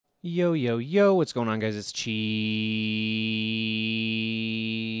Yo, yo, yo, what's going on, guys? It's Cheese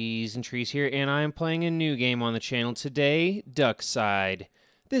and Trees here, and I'm playing a new game on the channel today, Duckside.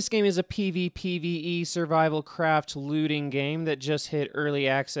 This game is a PvPvE survival craft looting game that just hit early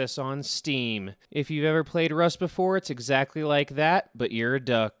access on Steam. If you've ever played Rust before, it's exactly like that, but you're a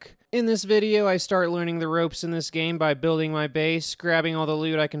duck. In this video, I start learning the ropes in this game by building my base, grabbing all the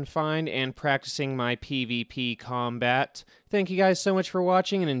loot I can find, and practicing my PvP combat. Thank you guys so much for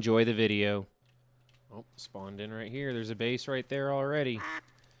watching, and enjoy the video. Oh, spawned in right here. There's a base right there already.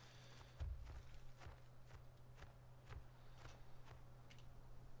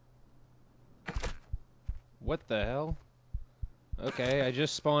 What the hell? Okay, I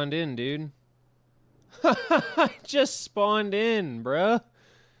just spawned in, dude. I just spawned in, bruh.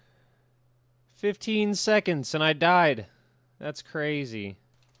 15 seconds and I died. That's crazy.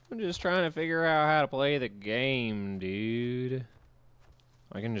 I'm just trying to figure out how to play the game, dude.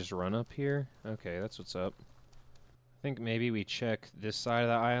 I can just run up here? Okay, that's what's up. I think maybe we check this side of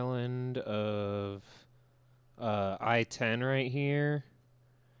the island of I-10 right here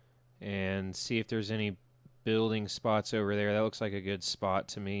and see if there's any building spots over there. That looks like a good spot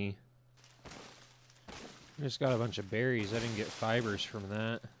to me. I just got a bunch of berries. I didn't get fibers from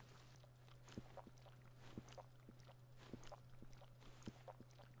that.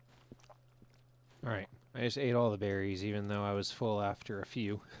 Alright, I just ate all the berries, even though I was full after a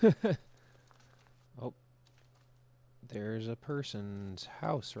few. Oh, there's a person's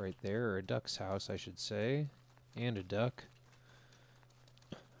house right there, or a duck's house, I should say. And a duck.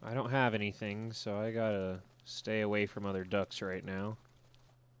 I don't have anything, so I gotta stay away from other ducks right now.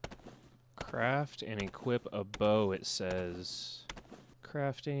 Craft and equip a bow, it says.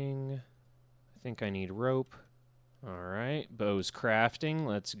 Crafting. I think I need rope. Alright, bow's crafting,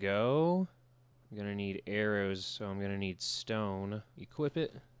 let's go. I'm gonna need arrows, so I'm gonna need stone. Equip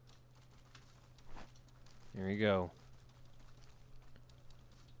it. There we go.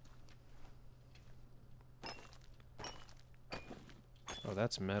 Oh,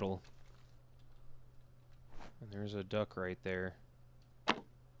 that's metal. And there's a duck right there. Oh,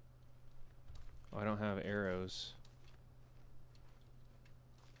 I don't have arrows.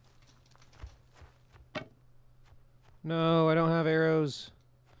 No, I don't have arrows.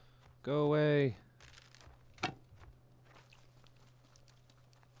 Go away.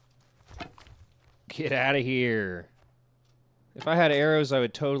 Get out of here. If I had arrows, I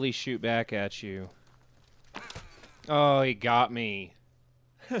would totally shoot back at you. Oh, he got me.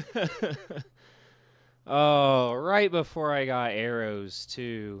 Oh, right before I got arrows,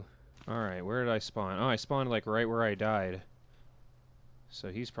 too. Alright, where did I spawn? Oh, I spawned, like, right where I died. So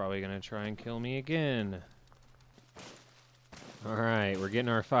he's probably gonna try and kill me again. Alright, we're getting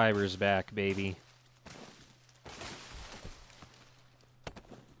our fibers back, baby.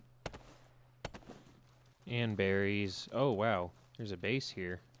 And berries. Oh, wow. There's a base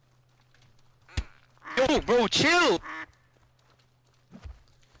here. Yo, bro, chill!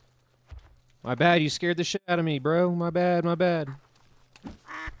 My bad, you scared the shit out of me, bro. My bad, my bad.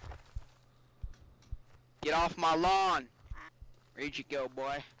 Get off my lawn. Where'd you go,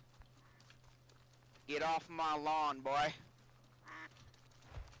 boy? Get off my lawn, boy.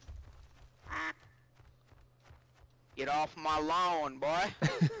 Get off my lawn,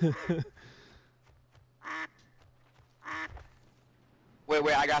 boy.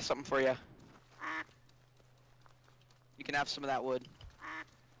 Wait, I got something for you. You can have some of that wood.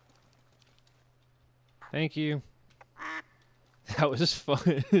 Thank you. That was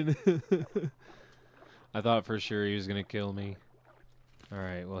fun. I thought for sure he was gonna kill me.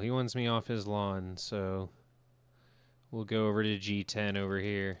 Alright, well, he wants me off his lawn, so we'll go over to G10 over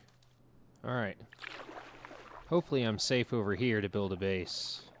here. Alright. Hopefully I'm safe over here to build a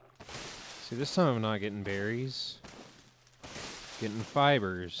base. See, this time I'm not getting berries. Getting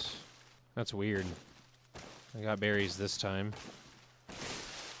fibers. That's weird. I got berries this time.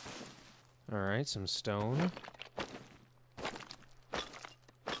 Alright, some stone.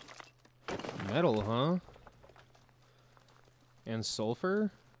 Metal, huh? And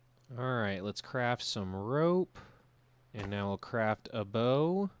sulfur? Alright, let's craft some rope. And now we'll craft a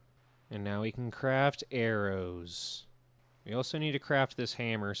bow. And now we can craft arrows. We also need to craft this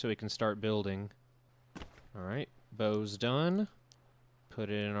hammer so we can start building. Alright, bow's done. Put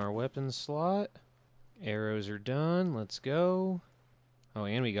it in our weapon slot. Arrows are done. Let's go. Oh,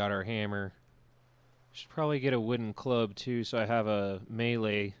 and we got our hammer. Should probably get a wooden club too, so I have a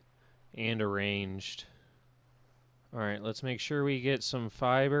melee and a ranged. Alright, let's make sure we get some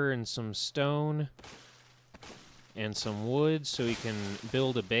fiber and some stone and some wood so we can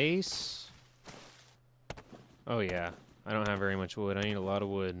build a base. Oh yeah, I don't have very much wood. I need a lot of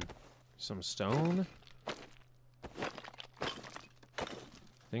wood. Some stone? I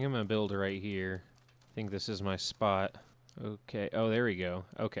think I'm gonna build right here. I think this is my spot. Okay. Oh, there we go.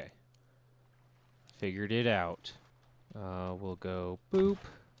 Okay. Figured it out. We'll go boop.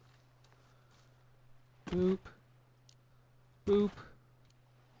 Boop. Boop.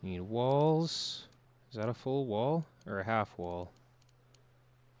 Need walls. Is that a full wall? Or a half wall?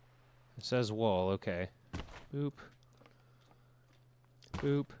 It says wall, okay. Boop.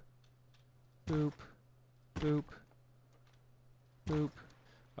 Boop. Boop. Boop. Boop.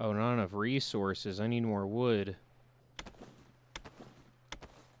 Oh, not enough resources. I need more wood.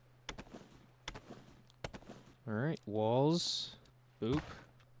 Alright, walls. Boop.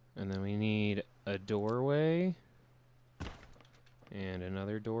 And then we need a doorway. And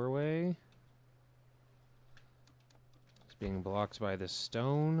another doorway. It's being blocked by the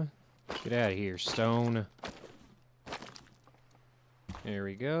stone. Get out of here, stone. There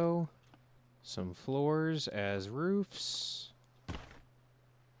we go. Some floors as roofs.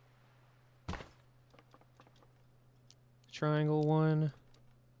 Triangle one.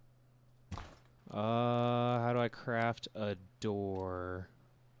 How do I craft a door?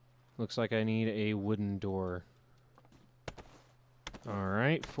 Looks like I need a wooden door.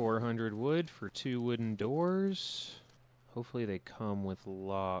 Alright, 400 wood for 2 wooden doors. Hopefully they come with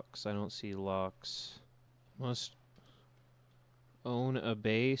locks. I don't see locks. Must own a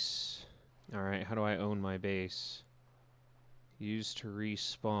base. Alright, how do I own my base? Use to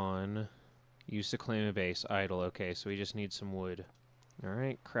respawn. Use to claim a base. Idle. Okay, so we just need some wood.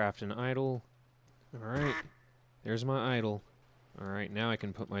 Alright, craft an idle. Alright, there's my idle. Alright, now I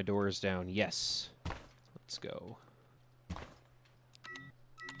can put my doors down. Yes. Let's go.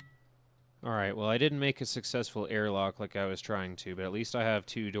 Alright, well I didn't make a successful airlock like I was trying to, but at least I have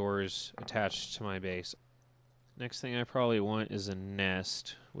 2 doors attached to my base. Next thing I probably want is a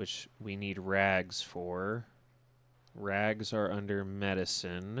nest, which we need rags for. Rags are under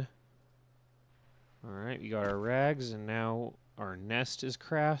medicine. Alright, we got our rags, and now our nest is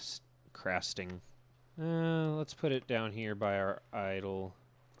crafting. Let's put it down here by our idol.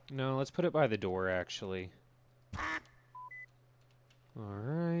 No, let's put it by the door, actually.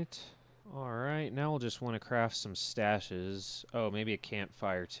 Alright. Alright, now we'll just want to craft some stashes. Oh, maybe a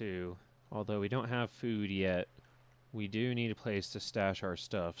campfire, too. Although we don't have food yet. We do need a place to stash our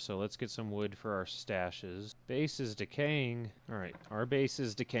stuff, so let's get some wood for our stashes. Base is decaying. Alright, our base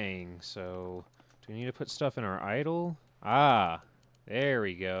is decaying, so... Do we need to put stuff in our idol? Ah! There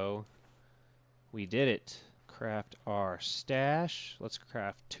we go. We did it. Craft our stash. Let's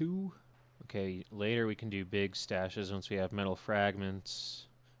craft 2. Okay, later we can do big stashes once we have metal fragments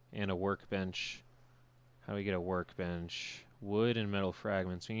and a workbench. How do we get a workbench? Wood and metal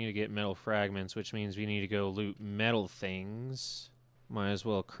fragments. We need to get metal fragments, which means we need to go loot metal things. Might as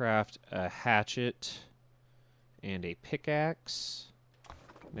well craft a hatchet and a pickaxe.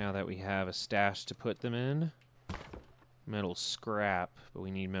 Now that we have a stash to put them in. Metal scrap, but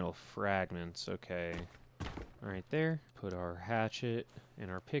we need metal fragments. Okay. Right there. Put our hatchet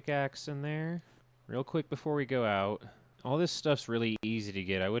and our pickaxe in there. Real quick before we go out. All this stuff's really easy to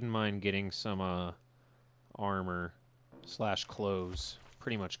get. I wouldn't mind getting some armor / clothes.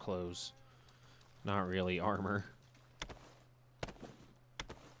 Pretty much clothes. Not really armor.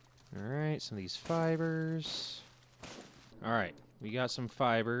 Alright, some of these fibers. Alright, we got some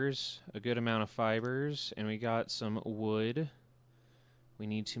fibers. A good amount of fibers. And we got some wood. We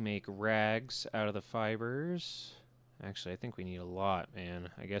need to make rags out of the fibers. Actually, I think we need a lot, man.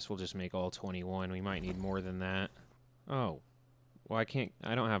 I guess we'll just make all 21. We might need more than that. Oh. Well,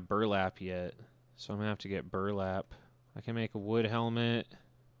 I don't have burlap yet. So I'm gonna have to get burlap. I can make a wood helmet,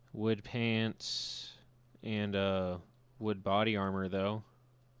 wood pants, and wood body armor, though.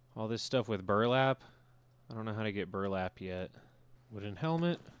 All this stuff with burlap? I don't know how to get burlap yet. Wooden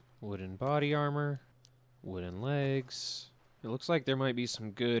helmet, wooden body armor, wooden legs. It looks like there might be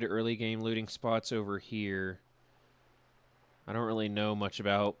some good early game looting spots over here. I don't really know much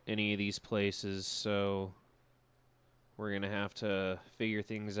about any of these places, so we're gonna have to figure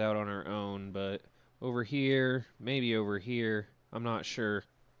things out on our own, but over here, maybe over here, I'm not sure.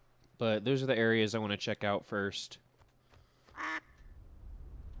 But those are the areas I want to check out first.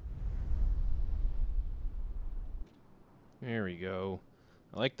 There we go.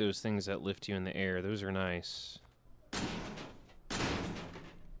 I like those things that lift you in the air. Those are nice.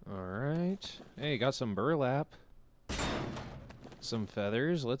 Alright. Hey, got some burlap. Some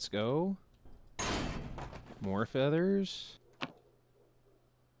feathers. Let's go. More feathers.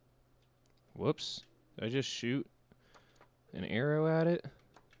 Whoops. Did I just shoot an arrow at it?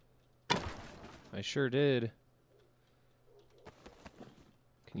 I sure did.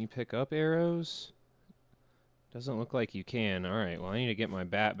 Can you pick up arrows? Doesn't look like you can. Alright, well I need to get my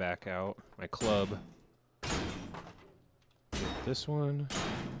bat back out. My club. Get this one.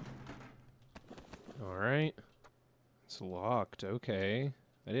 Alright. It's locked, okay.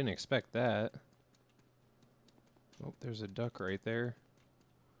 I didn't expect that. Oh, there's a duck right there.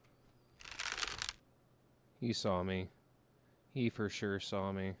 He saw me. He for sure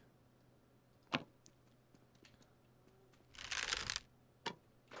saw me.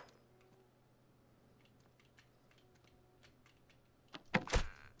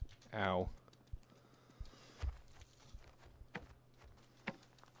 Ow.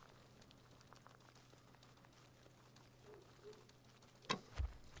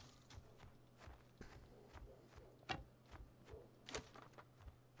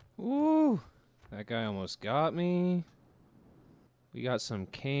 Ooh, that guy almost got me. We got some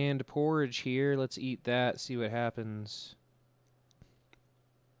canned porridge here. Let's eat that, see what happens.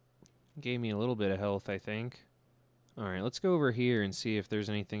 Gave me a little bit of health, I think. Alright, let's go over here and see if there's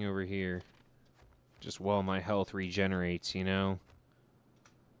anything over here. Just while my health regenerates, you know?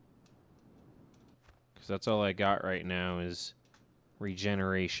 Because that's all I got right now is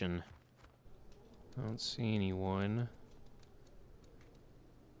regeneration. I don't see anyone.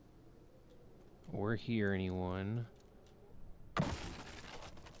 Or hear anyone.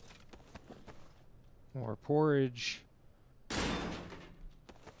 More porridge.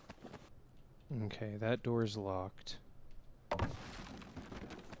 Okay, that door's locked.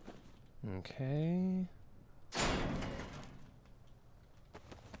 Okay.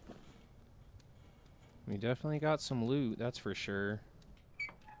 We definitely got some loot, that's for sure.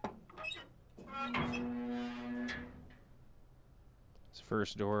 It's the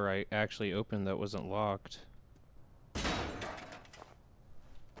first door I actually opened that wasn't locked.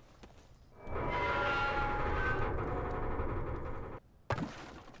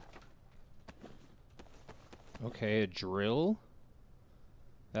 Okay, a drill?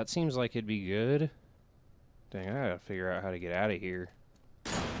 That seems like it'd be good. Dang, I gotta figure out how to get out of here.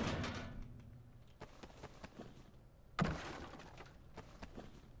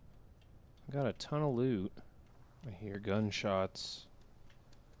 Got a ton of loot. I hear gunshots.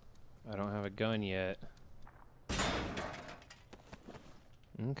 I don't have a gun yet.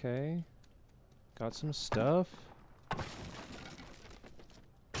 Okay. Got some stuff.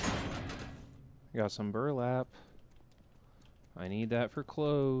 Got some burlap. I need that for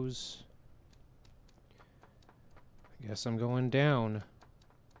clothes. I guess I'm going down.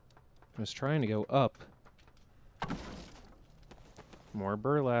 I was trying to go up. More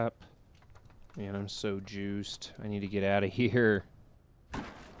burlap. Man, I'm so juiced. I need to get out of here.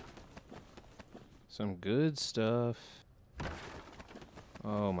 Some good stuff.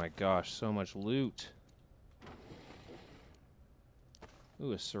 Oh my gosh, so much loot.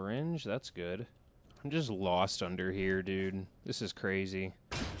 Ooh, a syringe? That's good. I'm just lost under here, dude. This is crazy.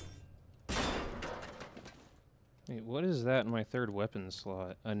 Wait, what is that in my third weapon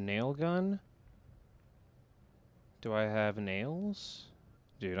slot? A nail gun? Do I have nails?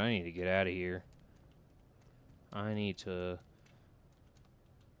 Dude, I need to get out of here. I need to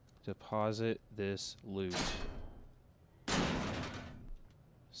deposit this loot.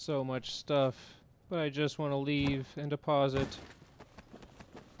 So much stuff, but I just want to leave and deposit.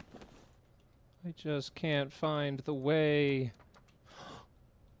 I just can't find the way.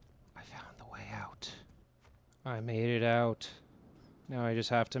 I found the way out. I made it out. Now I just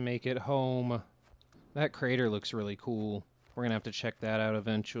have to make it home. That crater looks really cool. We're gonna have to check that out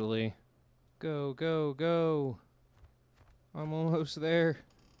eventually. Go, go, go. I'm almost there.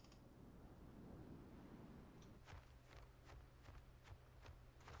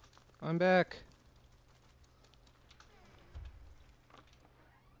 I'm back.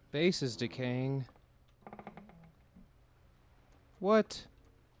 Base is decaying. What?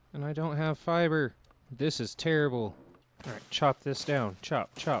 And I don't have fiber. This is terrible. Alright, chop this down. Chop,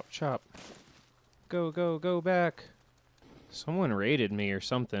 chop, chop. Go, go, go back. Someone raided me or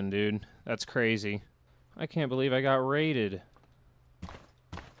something, dude. That's crazy. I can't believe I got raided.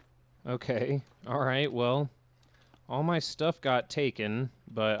 Okay. Alright, well. All my stuff got taken,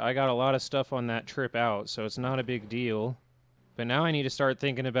 but I got a lot of stuff on that trip out, so it's not a big deal. But now I need to start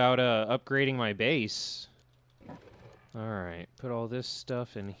thinking about upgrading my base. Alright, put all this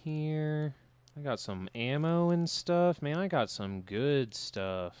stuff in here. I got some ammo and stuff. Man, I got some good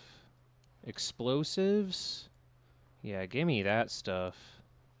stuff. Explosives? Yeah, give me that stuff.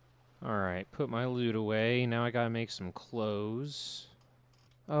 Alright, put my loot away. Now I gotta make some clothes.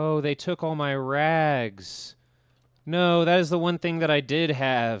 Oh, they took all my rags. No, that is the one thing that I did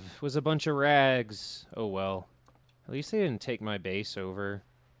have, was a bunch of rags. Oh well. At least they didn't take my base over.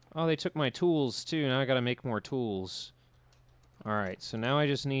 Oh, they took my tools, too. Now I gotta make more tools. Alright, so now I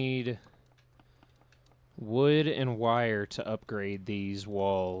just need wood and wire to upgrade these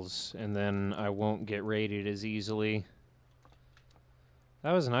walls, and then I won't get raided as easily.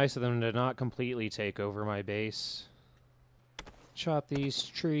 That was nice of them to not completely take over my base. Chop these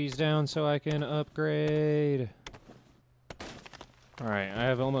trees down so I can upgrade. Alright, I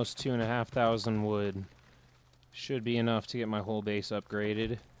have almost 2,500 wood. Should be enough to get my whole base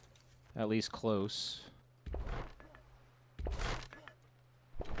upgraded. At least close.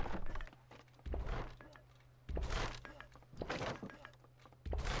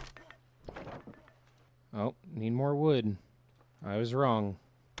 Oh, need more wood. I was wrong.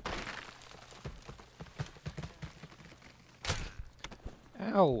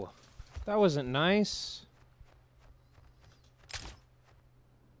 Ow! That wasn't nice.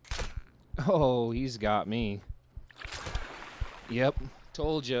 Oh, he's got me. Yep,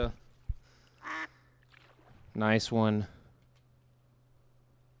 told ya. Nice one.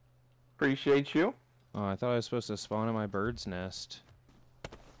 Appreciate you. Oh, I thought I was supposed to spawn in my bird's nest.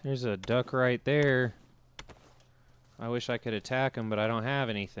 There's a duck right there. I wish I could attack him, but I don't have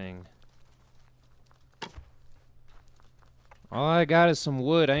anything. All I got is some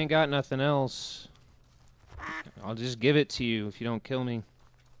wood. I ain't got nothing else. I'll just give it to you if you don't kill me.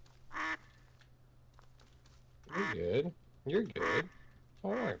 You're good. You're good.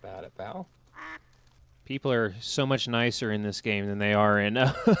 Don't worry about it, pal. People are so much nicer in this game than they are in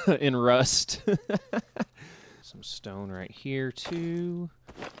in Rust. Some stone right here, too.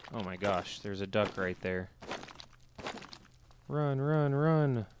 Oh my gosh, there's a duck right there. Run, run,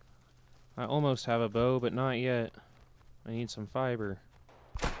 run. I almost have a bow, but not yet. I need some fiber.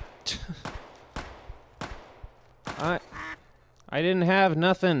 I didn't have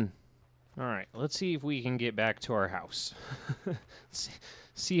nothing. Alright, let's see if we can get back to our house.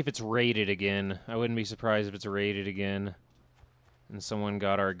 See if it's raided again. I wouldn't be surprised if it's raided again. And someone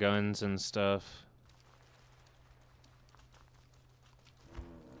got our guns and stuff.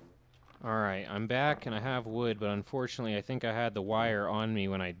 Alright, I'm back and I have wood, but unfortunately I think I had the wire on me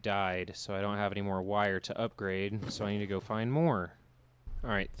when I died, so I don't have any more wire to upgrade, so I need to go find more.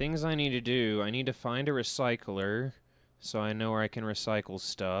 Alright, things I need to do. I need to find a recycler, so I know where I can recycle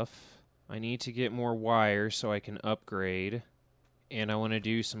stuff. I need to get more wire so I can upgrade. And I want to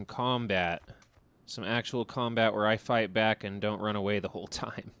do some combat. Some actual combat where I fight back and don't run away the whole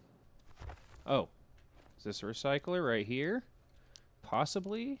time. Oh. Is this a recycler right here?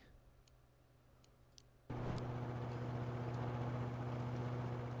 Possibly?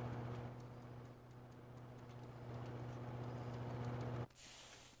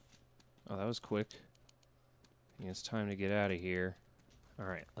 Oh, that was quick. I think it's time to get out of here.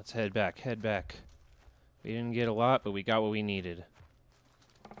 Alright, let's head back, head back. We didn't get a lot, but we got what we needed.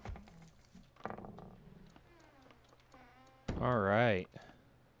 Alright.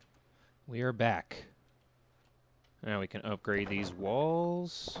 We are back. Now we can upgrade these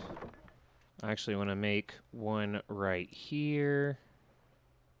walls. I actually want to make one right here.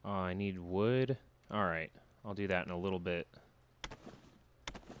 Oh, I need wood. Alright, I'll do that in a little bit.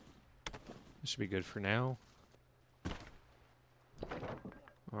 This should be good for now.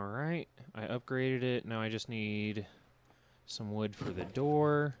 Alright, I upgraded it. Now I just need some wood for the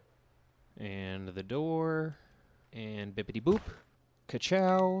door. And the door. And bippity boop.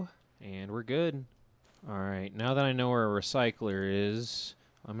 Ka-chow. And we're good. Alright, now that I know where a recycler is,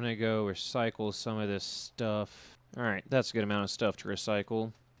 I'm gonna go recycle some of this stuff. Alright, that's a good amount of stuff to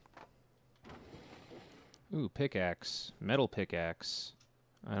recycle. Ooh, pickaxe. Metal pickaxe.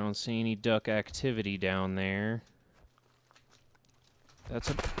 I don't see any duck activity down there. That's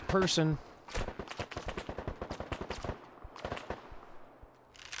a person.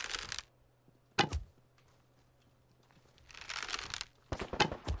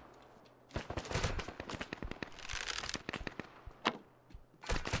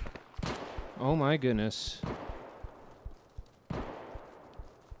 Oh my goodness.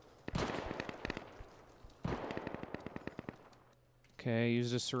 Okay,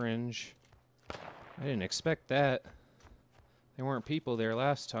 used a syringe. I didn't expect that. There weren't people there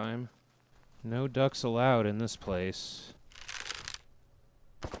last time. No ducks allowed in this place.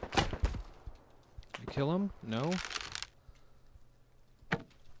 Did I kill him? No?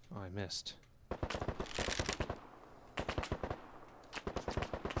 Oh, I missed.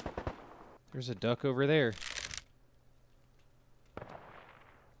 There's a duck over there.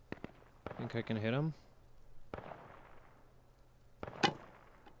 Think I can hit him?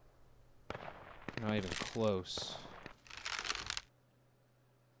 Not even close.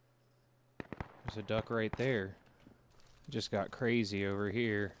 There's a duck right there. Just got crazy over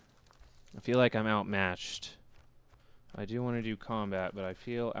here. I feel like I'm outmatched. I do want to do combat, but I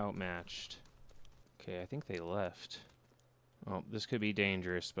feel outmatched. Okay, I think they left. Well, this could be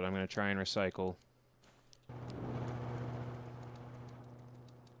dangerous, but I'm going to try and recycle. It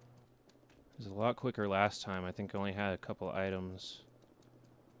was a lot quicker last time. I think I only had a couple items.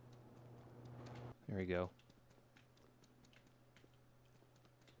 There we go.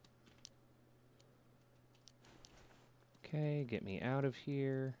 Okay, get me out of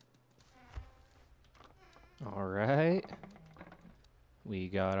here. Alright. We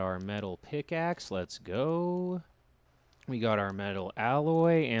got our metal pickaxe. Let's go. We got our metal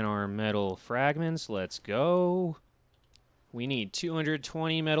alloy and our metal fragments. Let's go. We need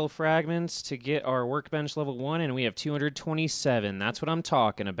 220 metal fragments to get our workbench level 1, and we have 227. That's what I'm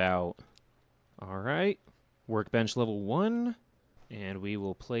talking about. Alright. Workbench level 1. And we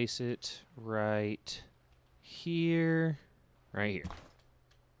will place it right here. Right here.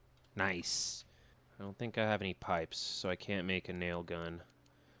 Nice. I don't think I have any pipes, so I can't make a nail gun.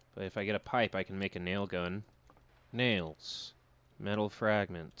 But if I get a pipe, I can make a nail gun. Nails. Metal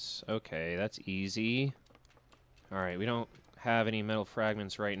fragments. Okay, that's easy. Alright, we don't have any metal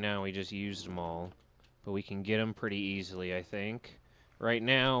fragments right now. We just used them all. But we can get them pretty easily, I think. Right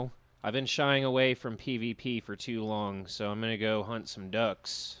now, I've been shying away from PvP for too long, so I'm gonna go hunt some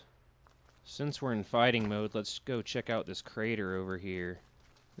ducks. Since we're in fighting mode, let's go check out this crater over here.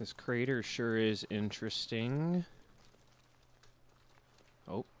 This crater sure is interesting.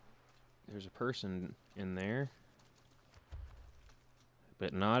 Oh, there's a person in there.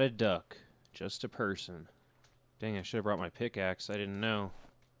 But not a duck, just a person. Dang, I should have brought my pickaxe. I didn't know.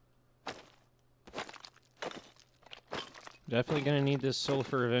 Definitely gonna need this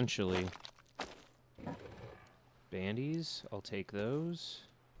sulfur eventually. Bandies, I'll take those.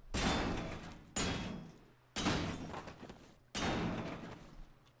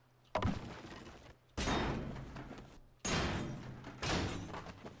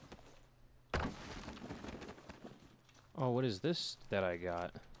 Oh, what is this that I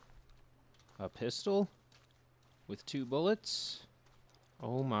got? A pistol? With 2 bullets?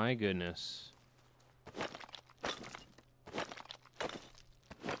 Oh my goodness.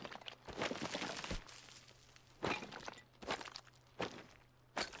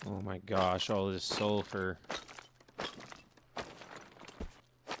 Oh my gosh, all this sulfur.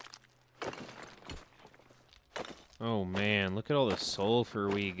 Oh man, look at all the sulfur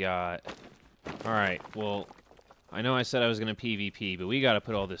we got. Alright, well, I know I said I was going to PvP, but we got to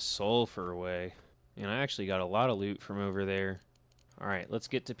put all this sulfur away. And I actually got a lot of loot from over there. Alright, let's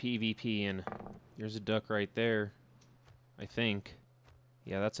get to PvP, and there's a duck right there. I think.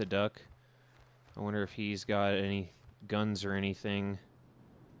 Yeah, that's a duck. I wonder if he's got any guns or anything.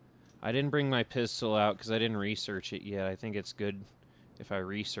 I didn't bring my pistol out because I didn't research it yet. I think it's good if I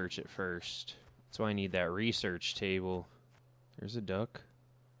research it first. That's why I need that research table. There's a duck.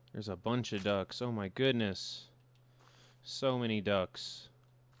 There's a bunch of ducks. Oh my goodness. So many ducks.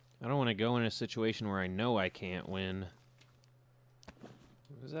 I don't want to go in a situation where I know I can't win.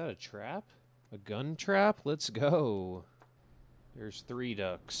 Is that a trap? A gun trap? Let's go. There's 3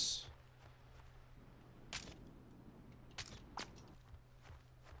 ducks.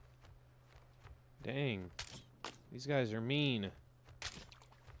 Dang. These guys are mean.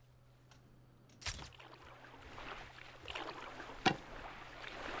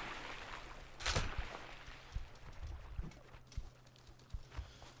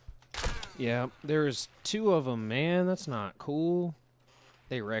 Yeah, there's 2 of them, man. That's not cool.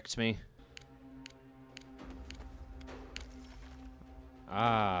 They wrecked me.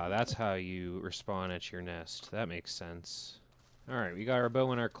 Ah, that's how you respawn at your nest. That makes sense. Alright, we got our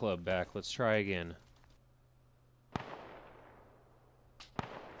bow and our club back. Let's try again.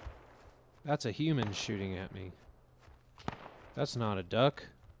 That's a human shooting at me. That's not a duck.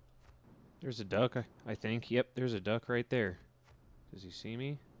 There's a duck, I think. Yep, there's a duck right there. Does he see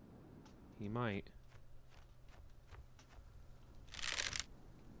me? He might.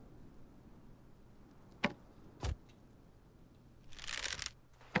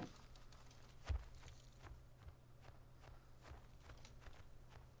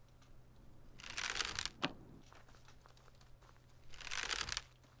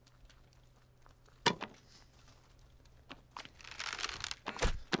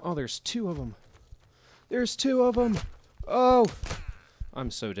 Oh, there's 2 of them. There's 2 of them. Oh, I'm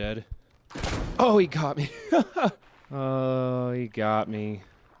so dead. Oh, he got me. Oh, he got me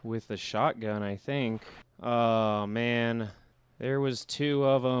with the shotgun, I think. Oh, man. There was 2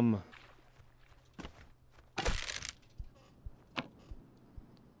 of them.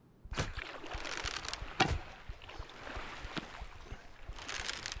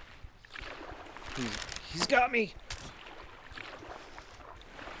 He's got me.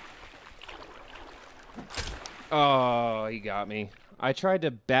 Oh, he got me. I tried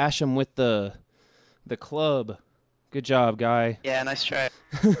to bash him with the club. Good job, guy. Yeah, nice try.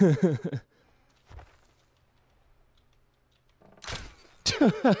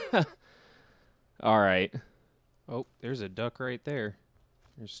 All right. Oh, there's a duck right there.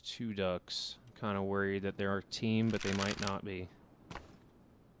 There's 2 ducks. I'm kind of worried that they're a team, but they might not be.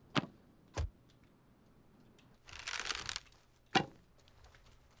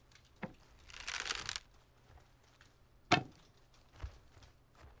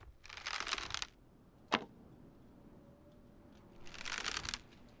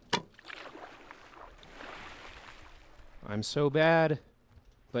 I'm so bad,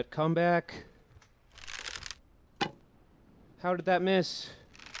 but come back. How did that miss?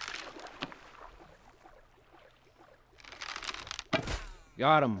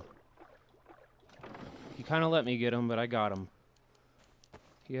 Got him. He kind of let me get him, but I got him.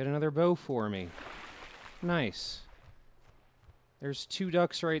 He had another bow for me. Nice. There's 2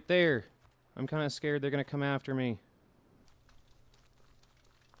 ducks right there. I'm kind of scared they're going to come after me.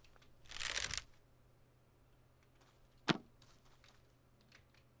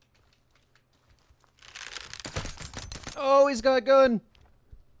 Oh, he's got a gun!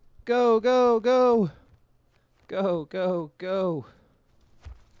 Go, go, go! Go, go, go!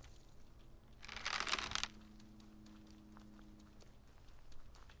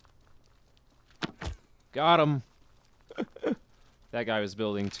 Got him! That guy was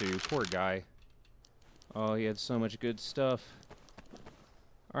building too. Poor guy. Oh, he had so much good stuff.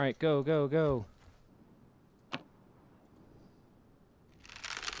 Alright, go, go, go.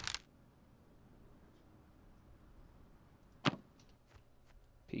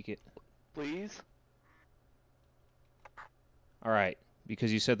 Peek it. Please? Alright,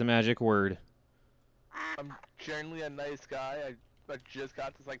 because you said the magic word. I'm generally a nice guy. I just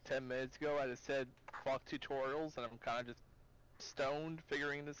got this like 10 minutes ago. I just said fuck tutorials and I'm kind of just stoned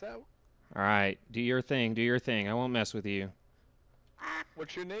figuring this out. Alright, do your thing, do your thing. I won't mess with you.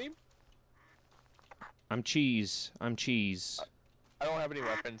 What's your name? I'm Cheese. I'm Cheese. I don't have any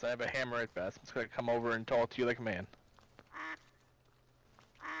weapons. I have a hammer at best. I'm just gonna come over and talk to you like a man.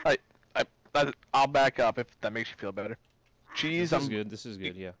 I'll back up if that makes you feel better. Cheese, This is good, this is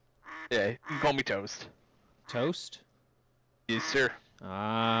good, yeah. Yeah, you can call me Toast. Toast? Yes, sir.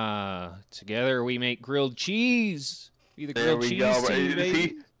 Ah, together we make grilled cheese. Be the There grilled we cheese go. team,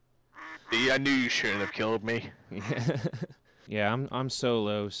 baby. See, I knew you shouldn't have killed me. Yeah, yeah. I'm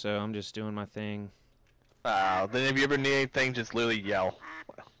solo, so I'm just doing my thing. Then if you ever need anything, just literally yell.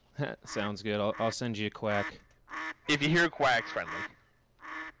 Sounds good. I'll send you a quack. If you hear quacks, friendly.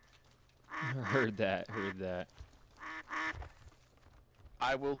 Heard that. Heard that.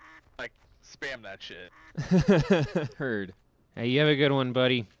 I will, like, spam that shit. Heard. Hey, you have a good one,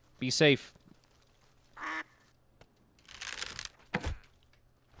 buddy. Be safe.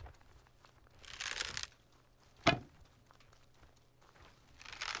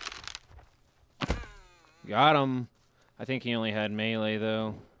 Got him. I think he only had melee,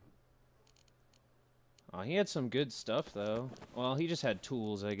 though. Oh, he had some good stuff, though. Well, he just had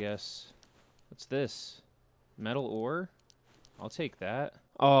tools, I guess. What's this? Metal ore? I'll take that.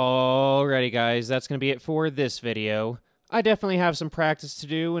 Alrighty, guys. That's going to be it for this video. I definitely have some practice to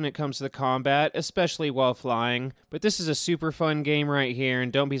do when it comes to the combat, especially while flying. But this is a super fun game right here,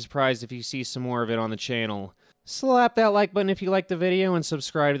 and don't be surprised if you see some more of it on the channel. Slap that like button if you liked the video, and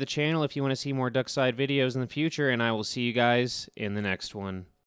subscribe to the channel if you want to see more Duckside videos in the future, and I will see you guys in the next one.